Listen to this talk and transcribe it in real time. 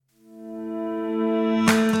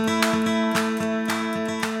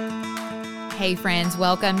Hey friends,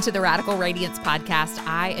 welcome to the Radical Radiance podcast.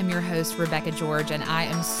 I am your host, Rebecca George, and I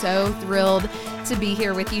am so thrilled to be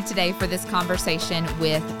here with you today for this conversation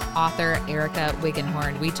with author Erica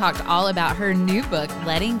Wiggenhorn. We talked all about her new book,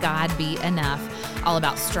 Letting God Be Enough, all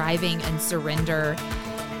about striving and surrender,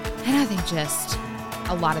 and I think just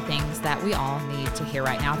a lot of things that we all need to hear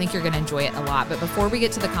right now. I think you're going to enjoy it a lot. But before we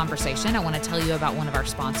get to the conversation, I want to tell you about one of our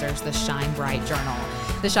sponsors, the Shine Bright Journal.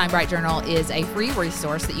 The Shine Bright Journal is a free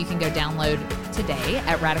resource that you can go download today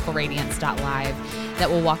at radicalradiance.live that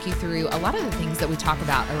will walk you through a lot of the things that we talk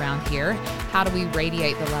about around here. How do we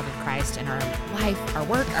radiate the love of Christ in our life, our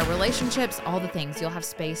work, our relationships, all the things. You'll have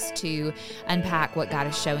space to unpack what God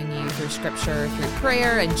is showing you through scripture, through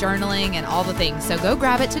prayer and journaling and all the things. So go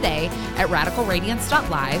grab it today at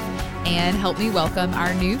radicalradiance.live and help me welcome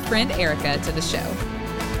our new friend Erica to the show.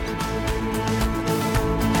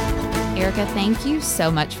 Erica, thank you so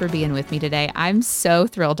much for being with me today. I'm so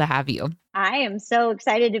thrilled to have you. I am so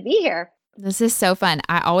excited to be here. This is so fun.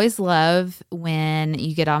 I always love when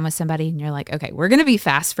you get on with somebody and you're like, okay, we're going to be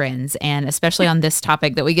fast friends. And especially on this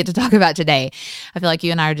topic that we get to talk about today, I feel like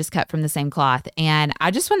you and I are just cut from the same cloth. And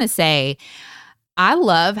I just want to say, I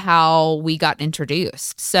love how we got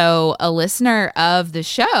introduced. So a listener of the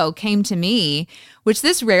show came to me, which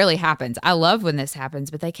this rarely happens. I love when this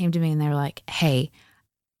happens, but they came to me and they were like, hey,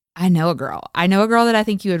 I know a girl that I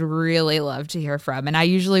think you would really love to hear from. And I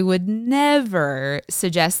usually would never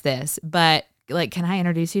suggest this, but like, can I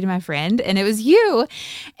introduce you to my friend? And it was you.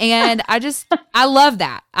 And I love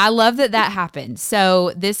that. I love that that happened.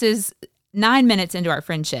 So this is 9 minutes into our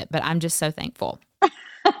friendship, but I'm just so thankful.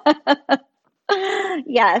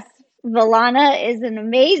 Yes, Valana is an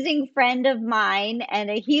amazing friend of mine and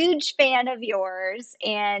a huge fan of yours.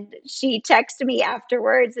 And she texted me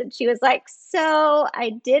afterwards and she was like, so I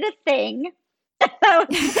did a thing. I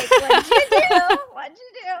was like, what'd you do? What'd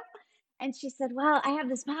you do? And she said, well, I have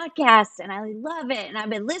this podcast and I love it. And I've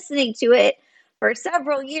been listening to it for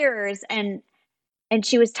several years. And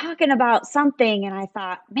she was talking about something. And I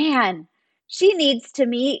thought, man, she needs to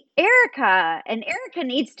meet Erica and Erica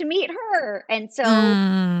needs to meet her. And so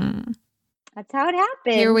that's how it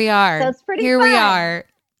happened. Here we are. So it's pretty Here fun. we are.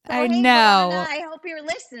 So, I hey, know. Valana, I hope you're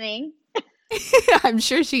listening. I'm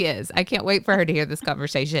sure she is. I can't wait for her to hear this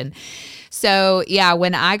conversation. So yeah,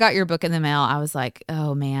 when I got your book in the mail, I was like,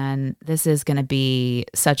 oh man, this is going to be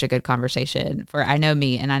such a good conversation for, I know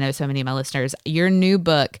me and I know so many of my listeners. Your new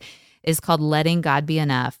book is called Letting God Be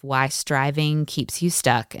Enough, Why Striving Keeps You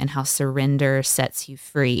Stuck and How Surrender Sets You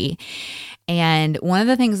Free. And one of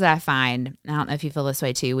the things that I find, I don't know if you feel this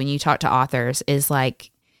way too, when you talk to authors is like,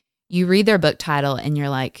 you read their book title and you're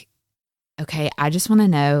like, okay, I just want to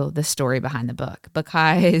know the story behind the book,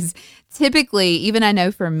 because typically, even I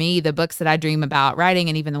know for me, the books that I dream about writing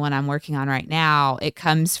and even the one I'm working on right now, it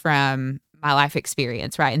comes from my life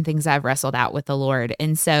experience, right? And things I've wrestled out with the Lord.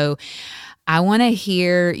 And so I want to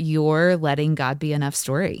hear your Letting God Be Enough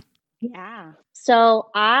story. Yeah. So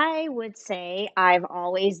I would say I've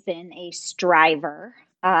always been a striver.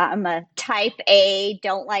 I'm a type A,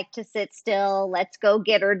 don't like to sit still, let's go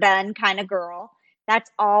get her done kind of girl. That's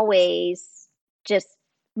always just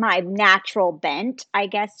my natural bent, I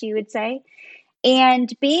guess you would say.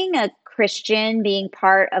 And being a Christian, being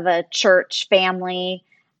part of a church family,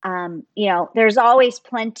 there's always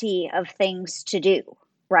plenty of things to do,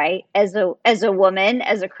 right? As a woman,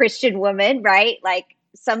 as a Christian woman, right? Like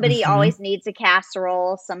somebody always needs a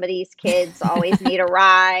casserole. Somebody's kids always need a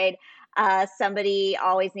ride. Somebody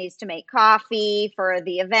always needs to make coffee for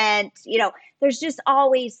the event. There's just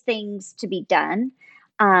always things to be done.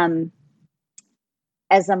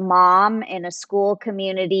 As a mom in a school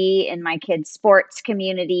community, in my kids' sports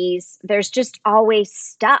communities, there's just always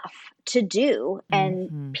stuff to do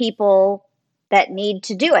and people that need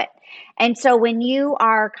to do it. And so when you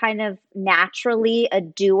are kind of naturally a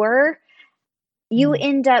doer, you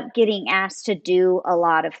end up getting asked to do a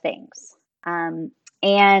lot of things.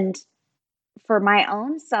 And for my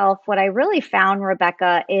own self, what I really found,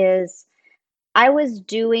 Rebecca, is I was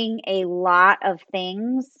doing a lot of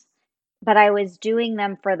things, but I was doing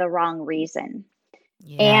them for the wrong reason.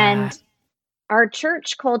 Yeah. And our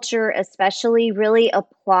church culture especially really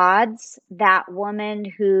applauds that woman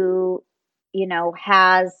who,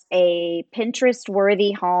 has a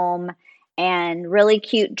Pinterest-worthy home and really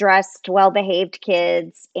cute dressed, well-behaved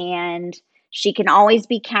kids, and she can always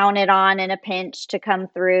be counted on in a pinch to come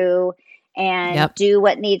through and do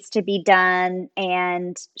what needs to be done.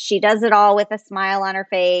 And she does it all with a smile on her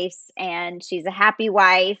face, and she's a happy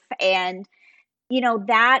wife. And,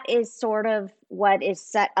 that is sort of what is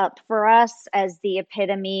set up for us as the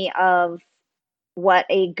epitome of what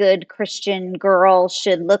a good Christian girl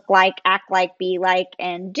should look like, act like, be like,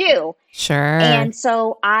 and do. Sure. And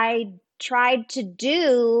so I tried to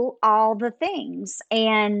do all the things.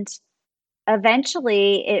 And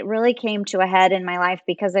eventually it really came to a head in my life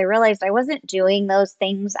because I realized I wasn't doing those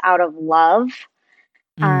things out of love.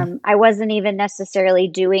 Mm. I wasn't even necessarily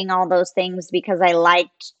doing all those things because I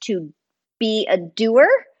liked to be a doer.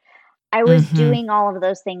 I was Mm-hmm. doing all of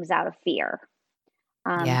those things out of fear,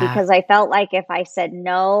 Yeah. because I felt like if I said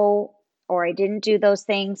no or I didn't do those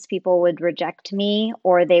things, people would reject me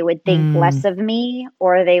or they would think Mm. less of me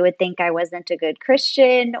or they would think I wasn't a good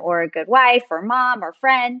Christian or a good wife or mom or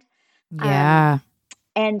friend. Um, Yeah.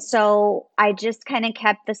 and so I just kind of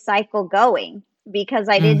kept the cycle going because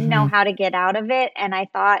I didn't know Mm-hmm. how to get out of it. And I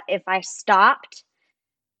thought if I stopped,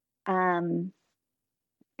 um,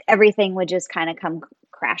 everything would just kind of come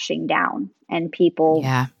crashing down and people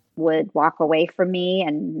Yeah. would walk away from me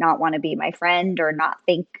and not want to be my friend or not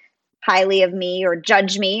think highly of me or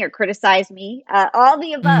judge me or criticize me, all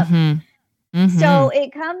the above. Mm-hmm. Mm-hmm. So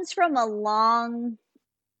it comes from a long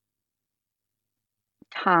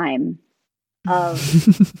time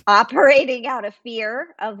of operating out of fear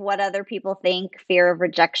of what other people think, fear of Yeah.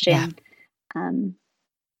 rejection, um,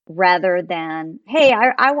 rather than, hey,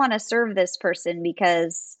 I want to serve this person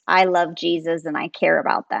because I love Jesus and I care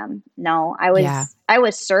about them. No, Yeah. I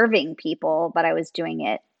was serving people, but I was doing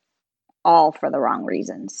it all for the wrong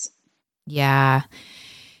reasons. Yeah.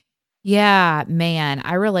 Yeah, man,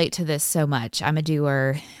 I relate to this so much. I'm a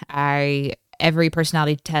doer. Every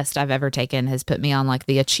personality test I've ever taken has put me on like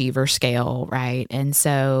the achiever scale, right? And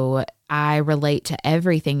so I relate to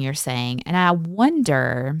everything you're saying. And I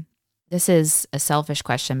wonder, this is a selfish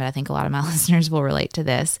question, but I think a lot of my listeners will relate to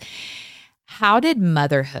this. How did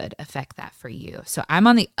motherhood affect that for you? So I'm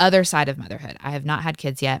on the other side of motherhood. I have not had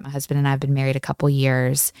kids yet. My husband and I have been married a couple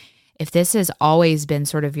years. If this has always been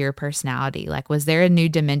sort of your personality, like was there a new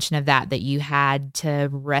dimension of that that you had to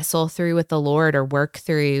wrestle through with the Lord or work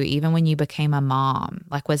through even when you became a mom?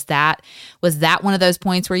 Like was that one of those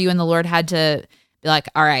points where you and the Lord had to be like,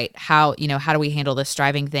 all right, how do we handle this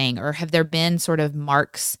striving thing? Or have there been sort of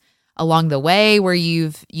marks along the way where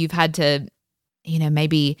you've had to,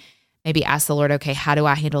 maybe ask the Lord, okay, how do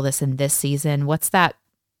I handle this in this season? What's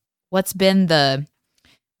been the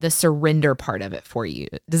surrender part of it for you?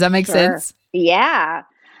 Does that make Sure. sense? Yeah.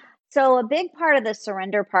 So a big part of the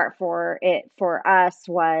surrender part for us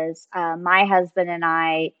was, my husband and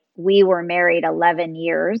I, we were married 11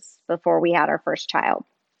 years before we had our first child.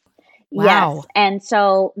 Yes, Wow. and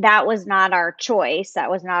so that was not our choice, that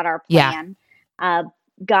was not our Yeah. plan. Uh,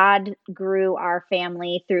 God grew our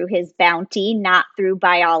family through his bounty, not through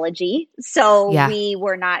biology, so Yeah. we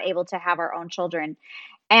were not able to have our own children,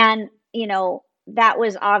 and, that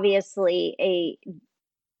was obviously a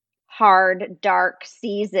hard, dark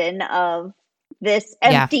season of this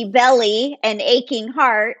Yeah. empty belly and aching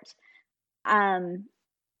heart, um,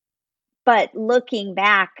 but looking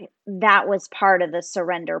back, that was part of the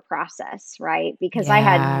surrender process, right? Because I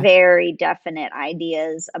had Yeah. very definite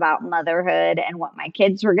ideas about motherhood and what my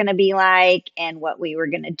kids were going to be like and what we were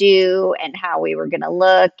going to do and how we were going to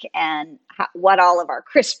look and what all of our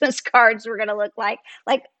Christmas cards were going to look like.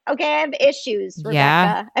 Like, okay, I have issues,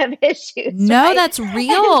 Yeah. Rebecca. I have issues, No, right? that's And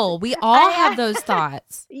real. We all have I, those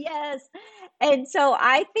thoughts. yes. And so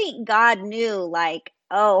I think God knew, like,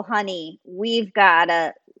 oh honey, we got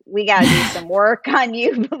to do some work on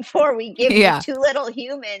you before we give you Yeah. two little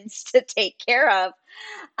humans to take care of.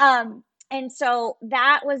 And so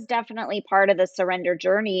that was definitely part of the surrender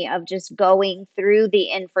journey of just going through the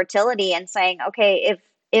infertility and saying, okay,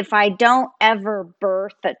 if I don't ever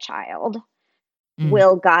birth a child, Mm.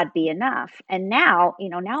 will God be enough? And now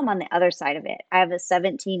I'm on the other side of it. I have a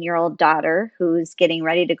 17-year-old daughter who's getting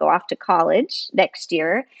ready to go off to college next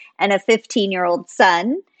year and a 15-year-old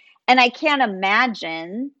son. And I can't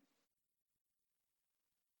imagine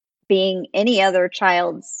being any other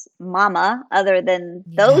child's mama other than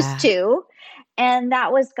those Yeah. two. And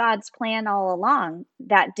that was God's plan all along.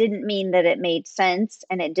 That didn't mean that it made sense.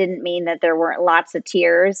 And it didn't mean that there weren't lots of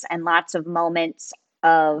tears and lots of moments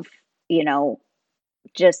of, you know,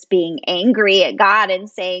 just being angry at God and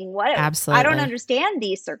saying, "What? I don't Absolutely. understand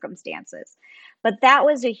these circumstances." But that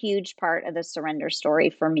was a huge part of the surrender story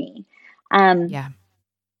for me. Um, Yeah.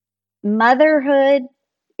 Motherhood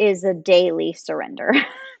is a daily surrender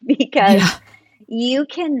because Yeah. you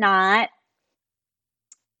cannot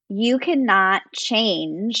you cannot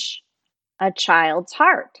change a child's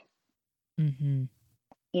heart. Mhm.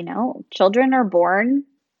 Children are born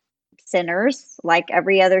sinners like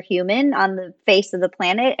every other human on the face of the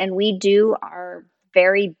planet, and we do our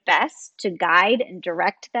very best to guide and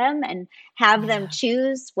direct them and have them Yeah.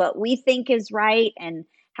 choose what we think is right and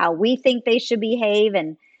how we think they should behave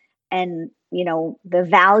and the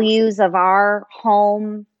values of our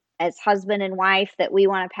home as husband and wife that we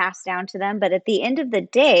want to pass down to them. But at the end of the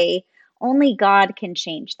day, only God can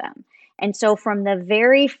change them. And so from the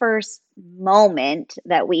very first moment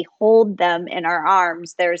that we hold them in our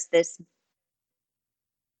arms, there's this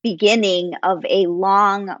beginning of a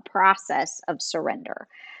long process of surrender.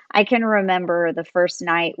 I can remember the first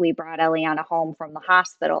night we brought Eliana home from the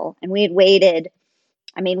hospital, and we had waited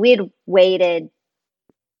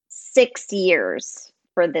 6 years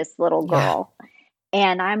for this little Yeah. girl.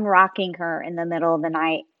 And I'm rocking her in the middle of the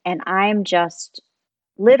night, and I'm just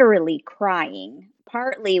literally crying,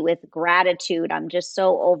 partly with gratitude. I'm just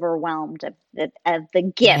so overwhelmed of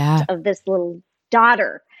the gift Yeah. of this little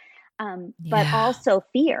daughter, but Yeah. also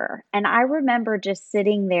fear. And I remember just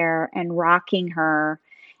sitting there and rocking her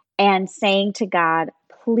and saying to God,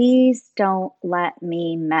 please don't let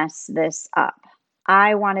me mess this up.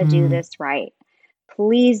 I want to do Mm. this right.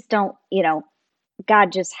 Please don't,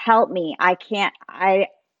 God, just help me.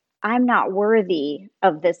 I'm not worthy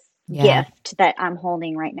of this Yeah. gift that I'm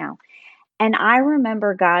holding right now. And I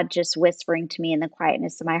remember God just whispering to me in the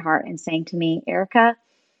quietness of my heart and saying to me, Erica,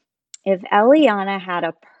 if Eliana had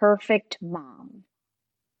a perfect mom,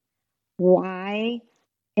 why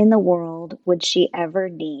in the world would she ever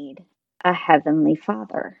need a heavenly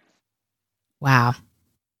father? Wow.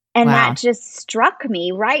 And that Wow. just struck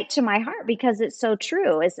me right to my heart because it's so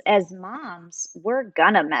true. As moms, we're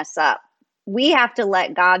gonna mess up. We have to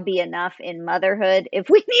let God be enough in motherhood. If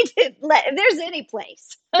we need to if there's any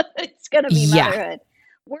place, it's gonna be Yeah. motherhood.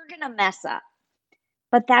 We're gonna mess up.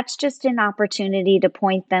 But that's just an opportunity to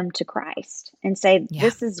point them to Christ and say, Yeah.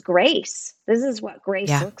 this is grace. This is what grace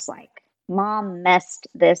Yeah. looks like. Mom messed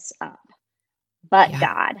this up, but Yeah.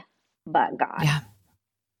 God, but God. Yeah.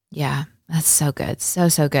 Yeah. That's so good. So,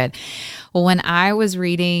 so good. Well, when I was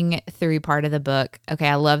reading through part of the book, okay,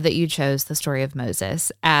 I love that you chose the story of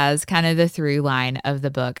Moses as kind of the through line of the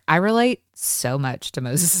book. I relate so much to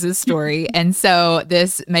Moses' story. And so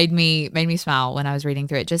this made me smile when I was reading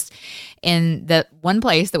through it. Just in the one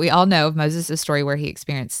place that we all know of Moses' story where he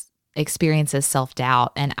experiences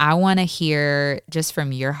self-doubt. And I want to hear just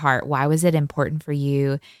from your heart, why was it important for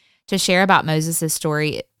you to share about Moses'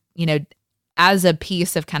 story, as a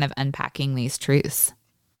piece of kind of unpacking these truths?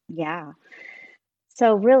 Yeah.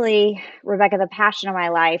 So really, Rebecca, the passion of my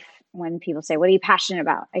life, when people say, what are you passionate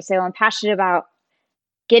about? I say, well, I'm passionate about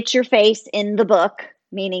get your face in the book,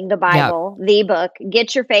 meaning the Yep. Bible, the book,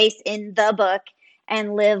 get your face in the book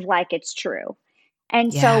and live like it's true.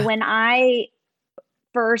 And so Yeah. when I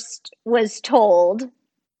first was told,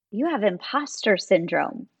 you have imposter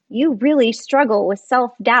syndrome, you really struggle with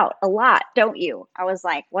self-doubt a lot, don't you? I was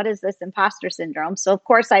like, what is this imposter syndrome? So of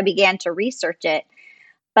course I began to research it.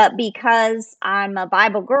 But because I'm a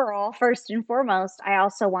Bible girl, first and foremost, I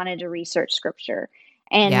also wanted to research scripture.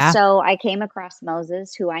 And Yeah. so I came across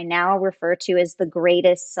Moses, who I now refer to as the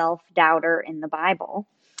greatest self doubter in the Bible.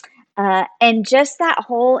 And just that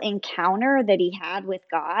whole encounter that he had with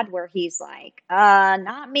God, where he's like,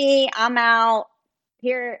 not me, I'm out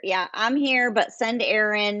here. Yeah, I'm here, but send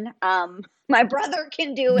Aaron. My brother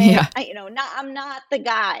can do it. Yeah. I'm not the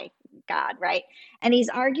guy, God, right? And he's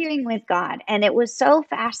arguing with God. And it was so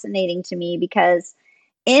fascinating to me because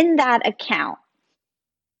in that account,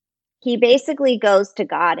 he basically goes to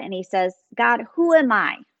God and he says, God, who am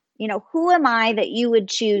I? Who am I that you would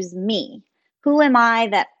choose me? Who am I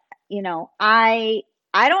that, I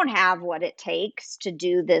don't have what it takes to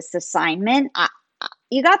do this assignment.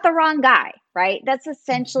 You got the wrong guy, right? That's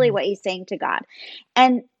essentially Mhm. what he's saying to God.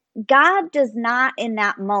 And God does not in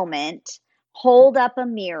that moment hold up a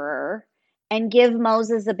mirror and give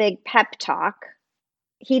Moses a big pep talk.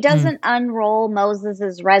 He Mm. doesn't unroll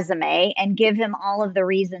Moses's resume and give him all of the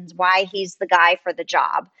reasons why he's the guy for the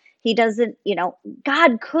job. He doesn't,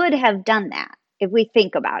 God could have done that if we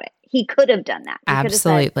think about it. He could have done that. He could have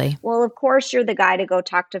said, Absolutely. well, of course, you're the guy to go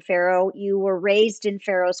talk to Pharaoh. You were raised in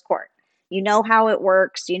Pharaoh's court. You know how it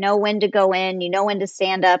works. You know when to go in. You know when to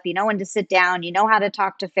stand up. You know when to sit down. You know how to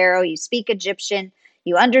talk to Pharaoh. You speak Egyptian.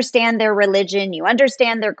 You understand their religion. You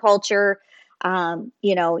understand their culture.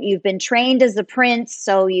 You've been trained as a prince,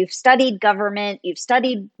 so you've studied government, you've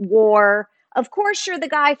studied war. Of course, you're the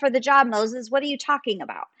guy for the job, Moses. What are you talking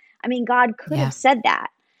about? I mean, God could Yeah. have said that,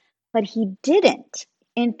 but he didn't.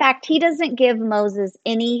 In fact, he doesn't give Moses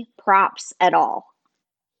any props at all.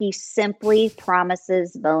 He simply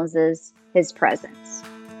promises Moses his presence.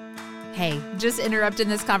 Hey, just interrupting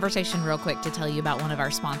this conversation real quick to tell you about one of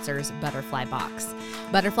our sponsors, Butterfly Box.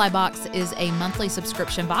 Butterfly Box is a monthly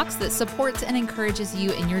subscription box that supports and encourages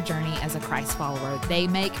you in your journey as a Christ follower. They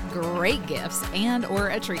make great gifts and or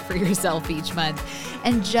a treat for yourself each month.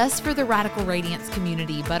 And just for the Radical Radiance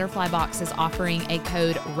community, Butterfly Box is offering a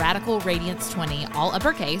code RadicalRadiance20, all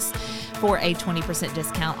uppercase, for a 20%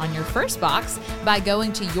 discount on your first box by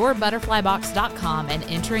going to yourbutterflybox.com and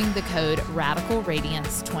entering the code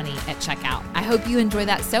RadicalRadiance20 at checkout. I hope you enjoy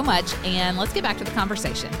that so much, and let's get back to the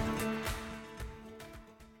conversation.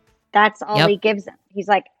 That's all he gives him. He's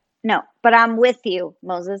like, no, but I'm with you,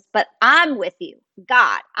 Moses, but I'm with you.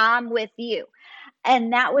 God, I'm with you.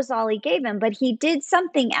 And that was all he gave him. But he did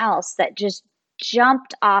something else that just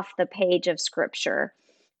jumped off the page of scripture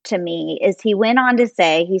to me, is he went on to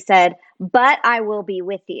say, he said, but I will be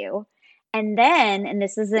with you. And then, and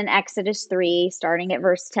this is in Exodus 3, starting at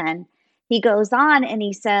verse 10, he goes on and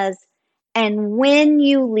he says, and when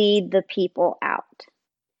you lead the people out.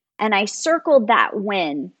 And I circled that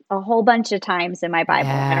when a whole bunch of times in my Bible.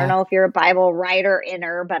 Yeah. I don't know if you're a Bible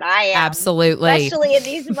writer-inner, but I am. Absolutely. Especially in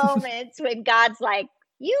these moments when God's like,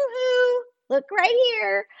 yoo-hoo, look right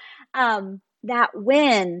here. That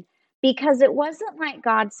when, because it wasn't like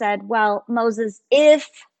God said, well, Moses, if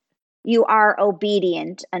you are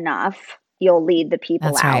obedient enough, you'll lead the people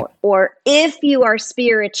That's out. right. Or if you are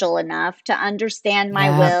spiritual enough to understand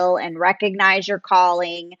my will and recognize your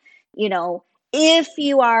calling, you know, if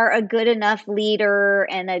you are a good enough leader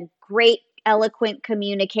and a great, eloquent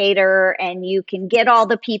communicator and you can get all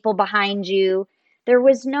the people behind you, there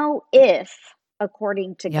was no if,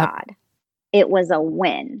 according to God. It was a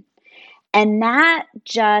when. And that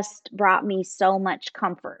just brought me so much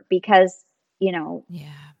comfort because, you know,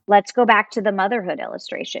 let's go back to the motherhood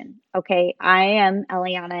illustration. Okay, I am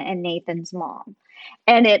Eliana and Nathan's mom.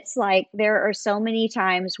 And it's like there are so many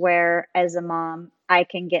times where as a mom, I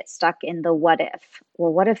can get stuck in the what if.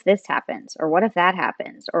 Well, what if this happens? Or what if that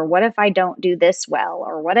happens? Or what if I don't do this well?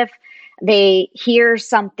 Or what if they hear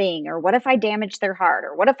something? Or what if I damage their heart?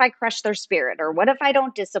 Or what if I crush their spirit? Or what if I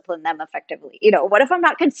don't discipline them effectively? You know, what if I'm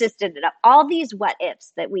not consistent enough? All these what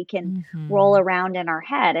ifs that we can roll around in our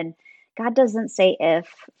head. And God doesn't say if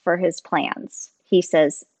for his plans. He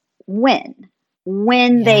says when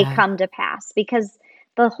they come to pass. Because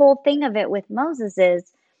the whole thing of it with Moses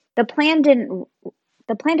is the plan didn't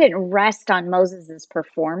rest on Moses's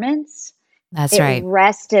performance. That's right. It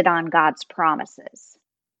rested on God's promises.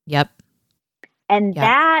 And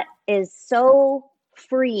that is so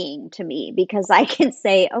freeing to me because I can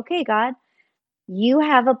say, okay, God, you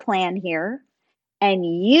have a plan here and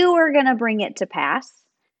you are going to bring it to pass.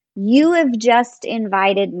 You have just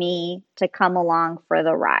invited me to come along for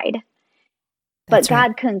the ride. But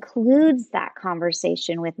God concludes that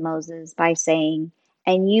conversation with Moses by saying,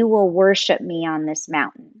 and you will worship me on this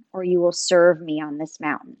mountain, or you will serve me on this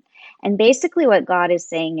mountain. And basically what God is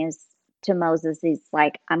saying is to Moses, he's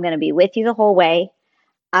like, I'm going to be with you the whole way.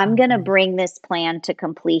 I'm going to bring this plan to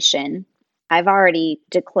completion. I've already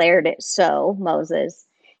declared it so, Moses.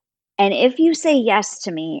 And if you say yes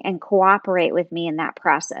to me and cooperate with me in that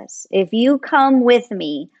process, if you come with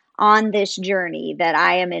me on this journey that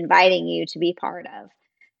I am inviting you to be part of,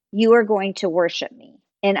 you are going to worship me.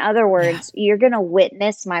 In other words, you're going to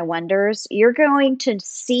witness my wonders. You're going to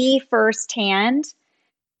see firsthand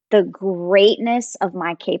the greatness of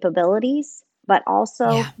my capabilities, but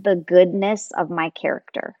also the goodness of my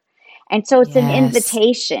character. And so it's an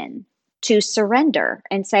invitation to surrender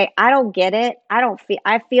and say, I don't get it.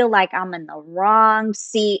 I feel like I'm in the wrong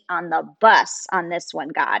seat on the bus on this one,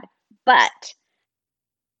 God, but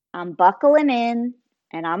I'm buckling in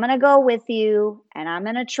and I'm going to go with you and I'm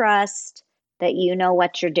going to trust that you know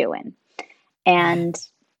what you're doing. And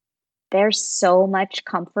there's so much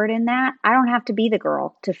comfort in that. I don't have to be the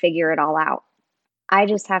girl to figure it all out. I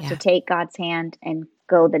just have to take God's hand and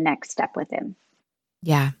go the next step with him.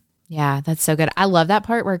 Yeah. That's so good. I love that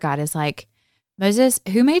part where God is like, Moses,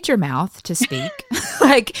 who made your mouth to speak?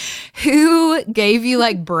 Like, who gave you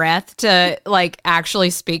like breath to like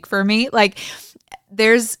actually speak for me? Like,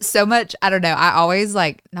 there's so much, I don't know. I always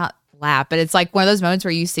like not laugh, but it's like one of those moments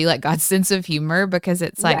where you see like God's sense of humor because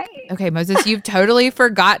it's like, okay, Moses, you've totally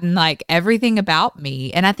forgotten like everything about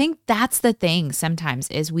me. And I think that's the thing sometimes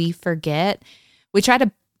is we forget, we try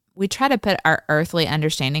to put our earthly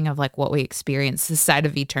understanding of like what we experience this side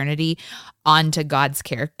of eternity onto God's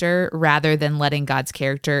character rather than letting God's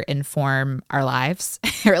character inform our lives,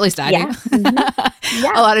 or at least I do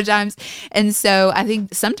a lot of times. And so I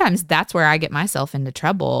think sometimes that's where I get myself into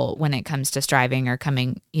trouble when it comes to striving or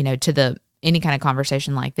coming, to any kind of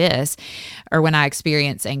conversation like this, or when I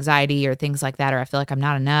experience anxiety or things like that, or I feel like I'm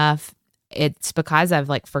not enough. it's because I've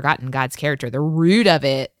like forgotten God's character. The root of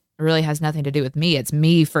it really has nothing to do with me. It's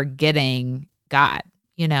me forgetting God,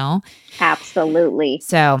 you know? Absolutely.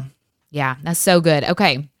 So yeah, that's so good.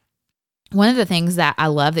 Okay. One of the things that I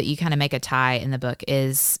love that you kind of make a tie in the book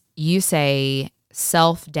is you say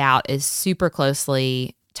self-doubt is super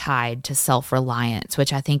closely tied to self-reliance,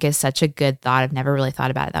 which I think is such a good thought. I've never really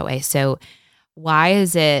thought about it that way. So why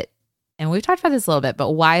is it, and we've talked about this a little bit,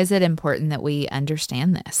 but why is it important that we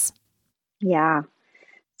understand this? Yeah.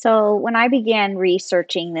 So when I began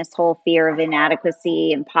researching this whole fear of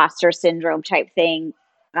inadequacy, imposter syndrome type thing,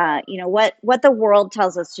 what the world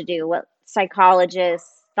tells us to do, what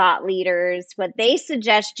psychologists, thought leaders, what they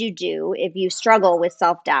suggest you do if you struggle with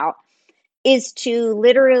self doubt is to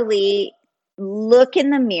literally look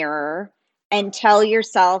in the mirror and tell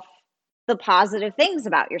yourself the positive things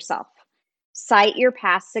about yourself. Cite your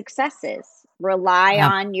past successes, rely Yeah.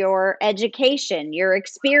 on your education, your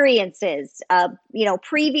experiences,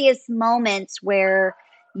 previous moments where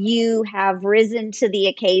you have risen to the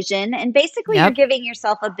occasion. And basically, you're Yep. giving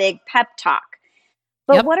yourself a big pep talk.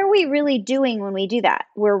 But Yep. what are we really doing when we do that?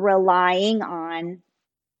 We're relying on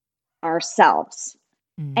ourselves.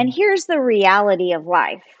 And Mm. here's the reality of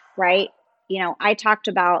life, right? I talked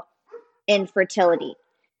about infertility.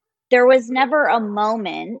 There was never a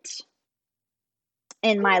moment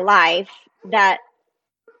in my life that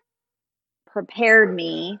prepared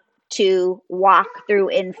me to walk through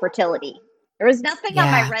infertility. There was nothing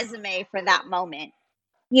on my Yeah. resume for that moment.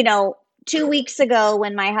 2 weeks ago,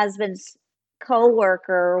 when my husband's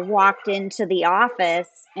coworker walked into the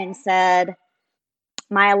office and said,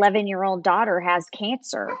 "My 11-year-old daughter has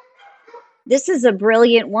cancer." This is a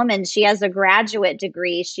brilliant woman. She has a graduate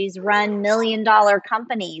degree. She's run million-dollar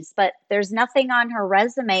companies, but there's nothing on her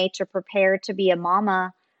resume to prepare to be a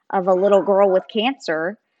mama of a little girl with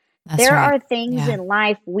cancer. That's There right. are things Yeah. in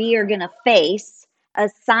life we are going to face,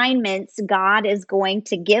 assignments God is going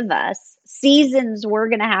to give us, seasons we're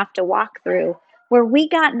going to have to walk through where we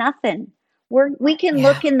got nothing. We can Yeah.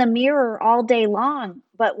 look in the mirror all day long,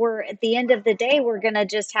 but we're at the end of the day, we're going to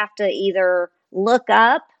just have to either look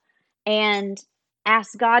up and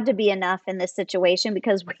ask God to be enough in this situation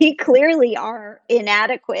because we clearly are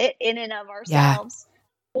inadequate in and of Yeah. ourselves,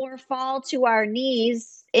 or fall to our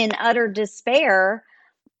knees in utter despair,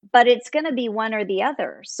 but it's going to be one or the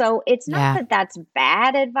other. So it's not Yeah. that that's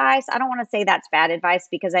bad advice. I don't want to say that's bad advice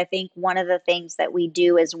because I think one of the things that we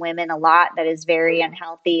do as women a lot that is very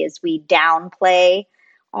unhealthy is we downplay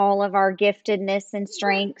all of our giftedness and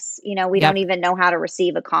strengths. We don't Yep. even know how to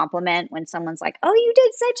receive a compliment when someone's like, "Oh, you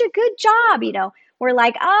did such a good job." We're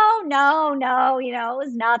like, "Oh, no, no, it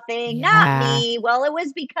was nothing, not Yeah. me. Well, it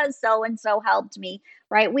was because so and so helped me."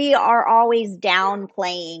 Right? We are always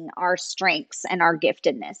downplaying our strengths and our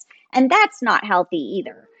giftedness. And that's not healthy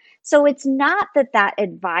either. So it's not that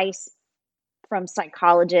advice from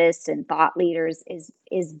psychologists and thought leaders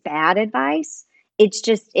is bad advice. It's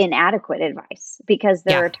just inadequate advice because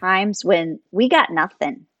there Yeah. are times when we got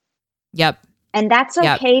nothing. Yep. And that's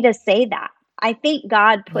Yep. okay to say that. I think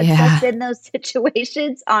God puts us Yeah. in those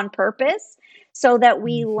situations on purpose so that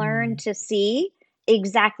we learn Mhm. to see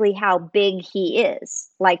exactly how big he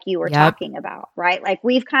is, like you were Yep. talking about, right? Like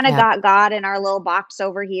we've kind of Yep. got God in our little box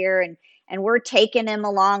over here and we're taking him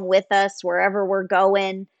along with us wherever we're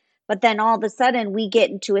going. But then all of a sudden we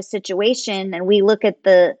get into a situation and we look at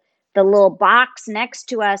the little box next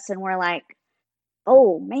to us and we're like,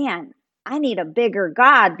 "Oh man, I need a bigger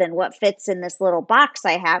God than what fits in this little box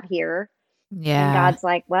I have here." And Yeah. God's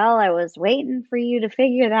like, "Well, I was waiting for you to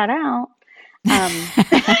figure that out."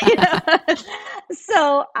 You know?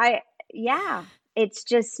 So yeah, it's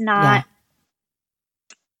just Yeah. not,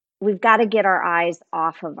 we've got to get our eyes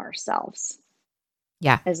off of ourselves.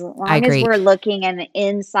 Yeah. As I long as agree. we're looking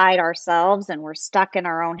inside ourselves and we're stuck in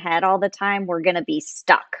our own head all the time, we're going to be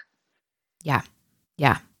stuck. Yeah.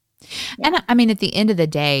 Yeah. Yeah. And I mean, at the end of the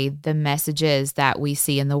day, the messages that we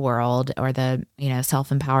see in the world or the,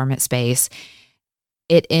 self-empowerment space,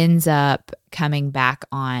 it ends up coming back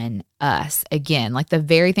on us again, like the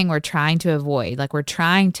very thing we're trying to avoid. Like we're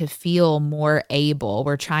trying to feel more able,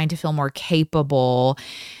 we're trying to feel more capable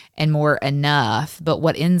and more enough. But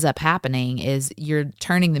what ends up happening is you're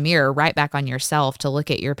turning the mirror right back on yourself to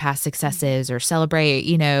look at your past Mhm. successes or celebrate,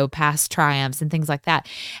 past triumphs and things like that.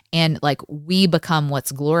 And like we become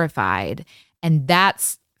what's glorified. And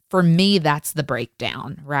that's, for me, that's the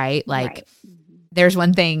breakdown, right? Like Right. Mhm. there's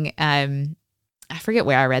one thing, I forget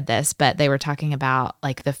where I read this, but they were talking about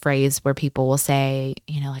like the phrase where people will say,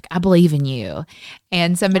 like, "I believe in you."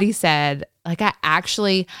 And Yeah. somebody said, like,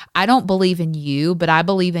 I don't believe in you, but I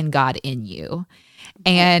believe in God in you.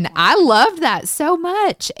 And I loved that so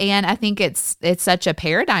much. And I think it's such a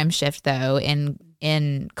paradigm shift though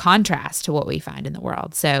in contrast to what we find in the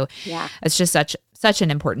world. So Yeah. it's just such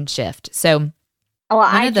an important shift. So well,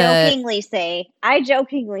 I jokingly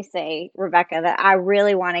say, Rebecca, that I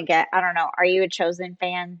really want to get, I don't know, are you a Chosen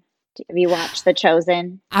fan? Have you watched The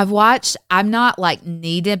Chosen? I'm not like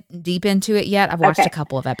knee deep into it yet. I've watched a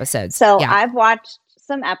couple of episodes. So I've watched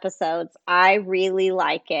some episodes. I really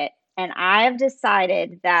like it. And I've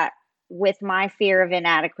decided that with my fear of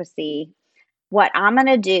inadequacy, what I'm going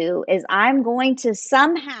to do is I'm going to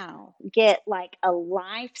somehow get like a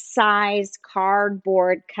life-size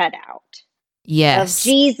cardboard cutout of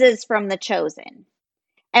Jesus from The Chosen.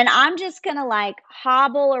 And I'm just going to like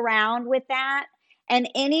hobble around with that. And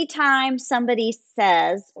anytime somebody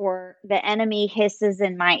says, or the enemy hisses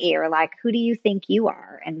in my ear, like, who do you think you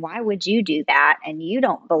are? And why would you do that? And you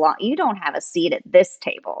don't belong, you don't have a seat at this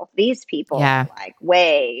table. These people are like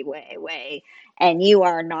way, way, way. And you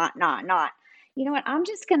are not. You know what? I'm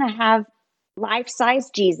just going to have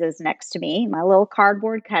life-size Jesus next to me, my little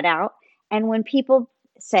cardboard cutout. And when people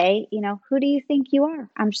say, you know, who do you think you are?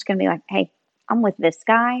 I'm just going to be like, hey, I'm with this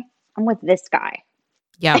guy. I'm with this guy.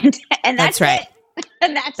 Yeah. And that's right.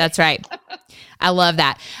 And that's right. I love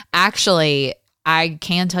that. Actually, I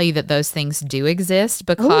can tell you that those things do exist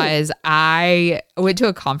because I went to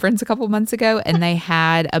a conference a couple months ago and they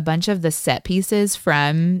had a bunch of the set pieces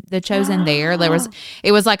from The Chosen there.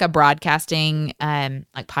 It was like a broadcasting,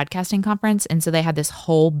 like podcasting conference. And so they had this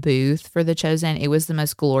whole booth for The Chosen. It was the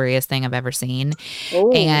most glorious thing I've ever seen.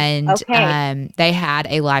 And they had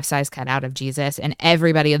a life-size cutout of Jesus and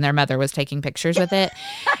everybody and their mother was taking pictures with it.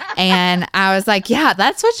 And I was like, yeah,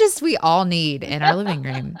 that's what we all need in our living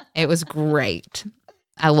room. It was great.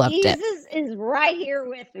 I loved it. Jesus is right here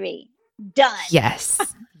with me. Done. Yes.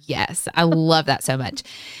 I love that so much.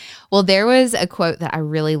 Well, there was a quote that I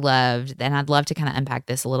really loved, and I'd love to kind of unpack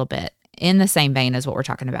this a little bit in the same vein as what we're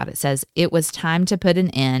talking about. It says, "It was time to put an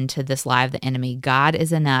end to this lie of the enemy. God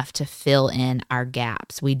is enough to fill in our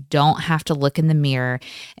gaps. We don't have to look in the mirror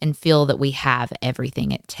and feel that we have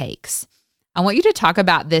everything it takes." I want you to talk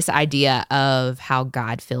about this idea of how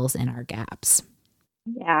God fills in our gaps.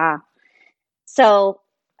 Yeah. So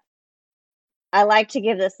I like to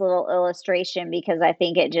give this little illustration because I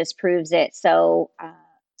think it just proves it so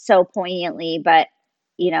poignantly. But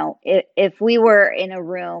you know, if we were in a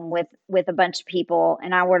room with a bunch of people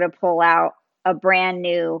and I were to pull out a brand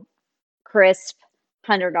new crisp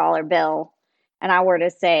 $100 bill and I were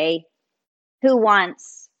to say, who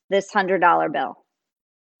wants this $100 bill?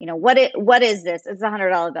 You know, what is this? It's a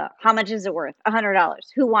 $100 bill. How much is it worth? $100.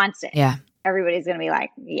 Who wants it? Yeah. Everybody's going to be like,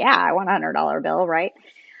 yeah, I want a $100 bill, right?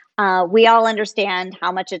 We all understand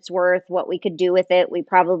how much it's worth, what we could do with it. We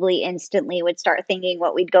probably instantly would start thinking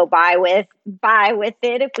what we'd go buy with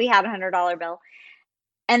it if we had a $100 bill.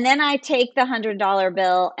 And then I take the $100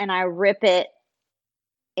 bill and I rip it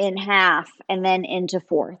in half and then into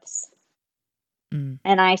fourths. And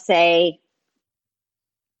I say,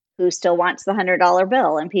 who still wants the $100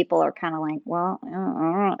 bill? And people are kind of like, well, I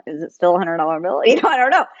don't know, is it still a $100 bill? You know, I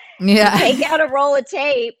don't know. Yeah. Take out a roll of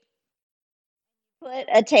tape, put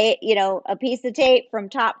a piece of tape from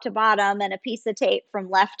top to bottom and a piece of tape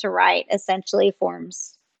from left to right essentially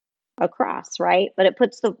forms a cross, right? But it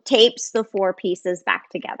tapes the four pieces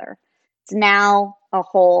back together. It's now a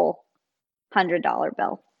whole $100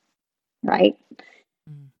 bill, right?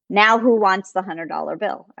 Now who wants the $100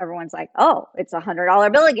 bill? Everyone's like, oh, it's a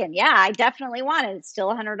 $100 bill again. Yeah, I definitely want it. It's still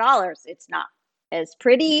 $100. It's not as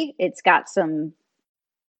pretty. It's got some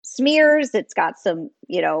smears. It's got some,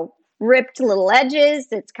 ripped little edges.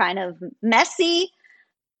 It's kind of messy,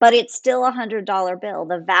 but it's still a $100 bill.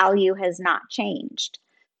 The value has not changed.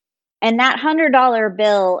 And that $100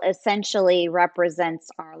 bill essentially represents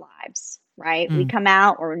our lives, right? We come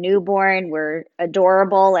out, we're newborn, we're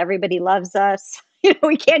adorable. Everybody loves us.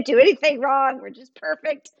 We can't do anything wrong. We're just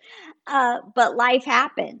perfect. But life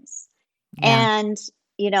happens. Yeah. And,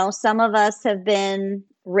 some of us have been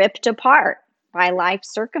ripped apart by life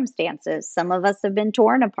circumstances. Some of us have been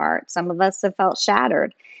torn apart. Some of us have felt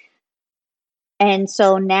shattered. And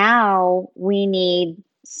so now we need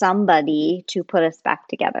somebody to put us back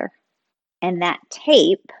together. And that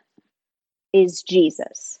tape is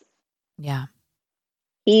Jesus. Yeah.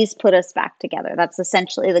 He's put us back together. That's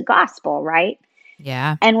essentially the gospel, right?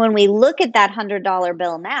 Yeah. And when we look at that $100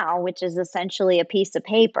 bill now, which is essentially a piece of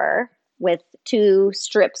paper with two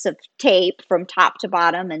strips of tape from top to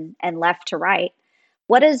bottom and left to right,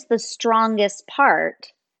 what is the strongest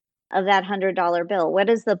part of that $100 bill? What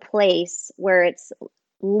is the place where it's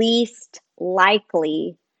least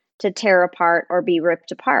likely to tear apart or be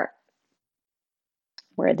ripped apart?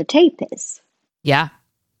 where the tape is. Yeah.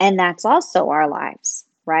 And that's also our lives,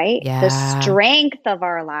 right? Yeah. The strength of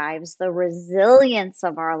our lives, the resilience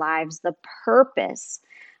of our lives, the purpose,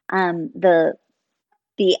 the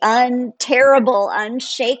terrible,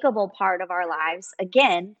 unshakable part of our lives,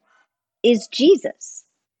 again, is Jesus.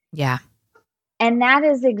 Yeah. And that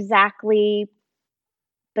is exactly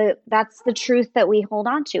that's the truth that we hold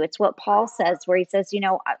on to. It's what Paul says, where he says,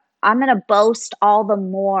 I'm going to boast all the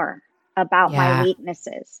more about my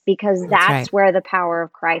weaknesses, because that's right. where the power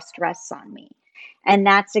of Christ rests on me. And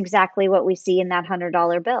that's exactly what we see in that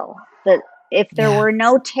 $100 bill. That if there were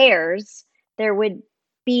no tears, there would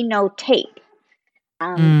be no tape.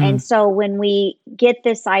 And so when we get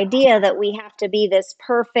this idea that we have to be this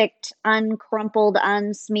perfect, uncrumpled,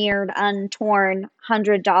 unsmeared, untorn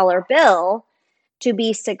 $100 bill to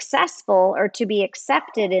be successful or to be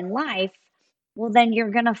accepted in life, well, then you're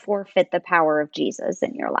going to forfeit the power of Jesus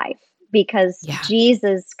in your life, because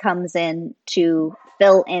Jesus comes in to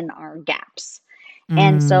fill in our gaps.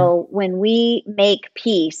 And so when we make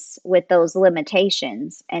peace with those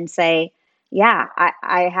limitations and say, yeah,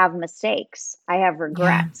 I have mistakes, I have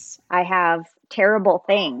regrets, I have terrible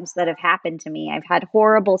things that have happened to me, I've had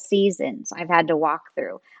horrible seasons I've had to walk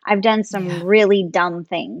through, I've done some really dumb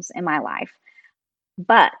things in my life,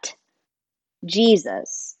 but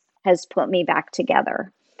Jesus has put me back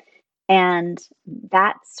together. And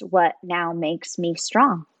that's what now makes me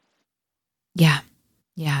strong. Yeah.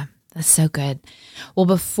 Yeah. That's so good. Well,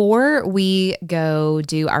 before we go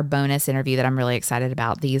do our bonus interview that I'm really excited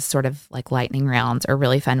about, these sort of like lightning rounds are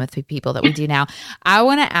really fun with the people that we do now. I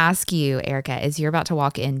want to ask you, Erica, as you're about to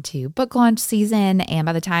walk into book launch season, and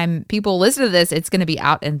by the time people listen to this, it's going to be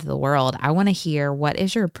out into the world. I want to hear, what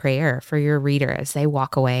is your prayer for your reader as they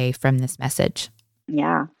walk away from this message?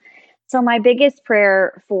 Yeah. So my biggest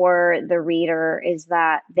prayer for the reader is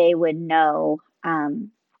that they would know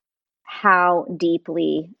how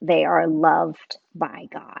deeply they are loved by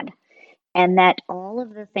God, and that all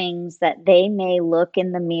of the things that they may look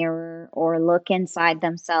in the mirror or look inside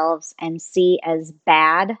themselves and see as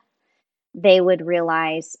bad, they would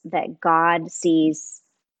realize that God sees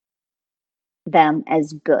them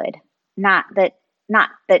as good. Not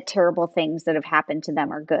that terrible things that have happened to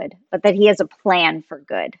them are good, but that He has a plan for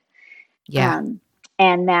good. Yeah.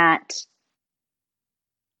 And that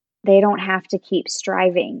they don't have to keep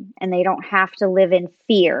striving, and they don't have to live in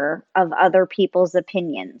fear of other people's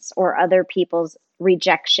opinions or other people's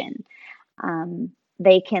rejection.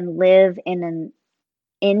 They can live in an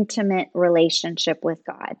intimate relationship with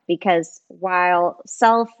God, because while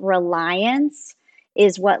self-reliance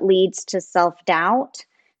is what leads to self-doubt,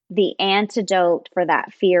 the antidote for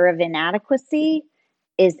that fear of inadequacy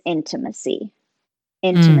is intimacy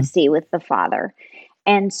with the Father.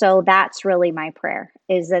 And so that's really my prayer,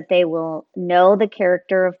 is that they will know the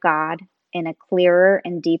character of God in a clearer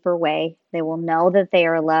and deeper way. They will know that they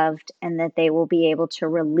are loved, and that they will be able to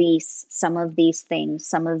release some of these things,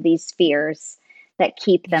 some of these fears that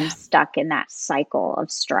keep them stuck in that cycle of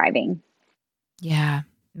striving. Yeah.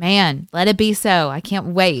 Man, let it be so. I can't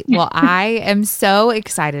wait. Well, I am so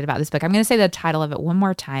excited about this book. I'm going to say the title of it one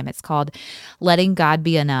more time. It's called Letting God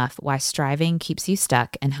Be Enough: Why Striving Keeps You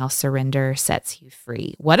Stuck and How Surrender Sets You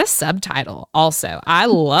Free. What a subtitle. Also, I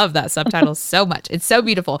love that subtitle so much. It's so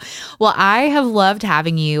beautiful. Well, I have loved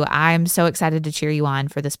having you. I'm so excited to cheer you on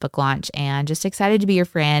for this book launch, and just excited to be your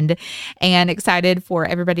friend, and excited for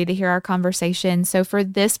everybody to hear our conversation. So for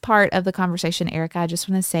this part of the conversation, Erica, I just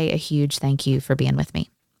want to say a huge thank you for being with me.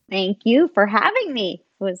 Thank you for having me.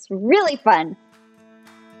 It was really fun.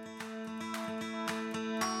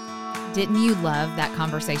 Didn't you love that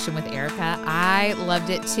conversation with Erica? I loved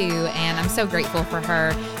it too, and I'm so grateful for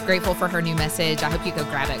her new message. I hope you go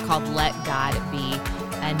grab it, called Let God Be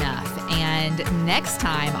Enough. And next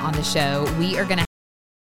time on the show, we are going to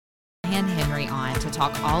have Henry on to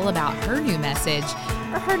talk all about her new message,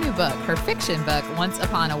 or her new book, her fiction book, Once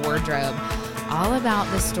Upon a Wardrobe, all about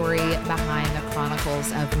the story behind the Chronicles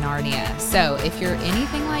of Narnia. So if you're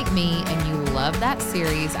anything like me and you love that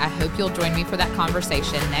series, I hope you'll join me for that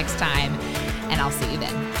conversation next time, and I'll see you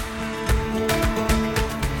then.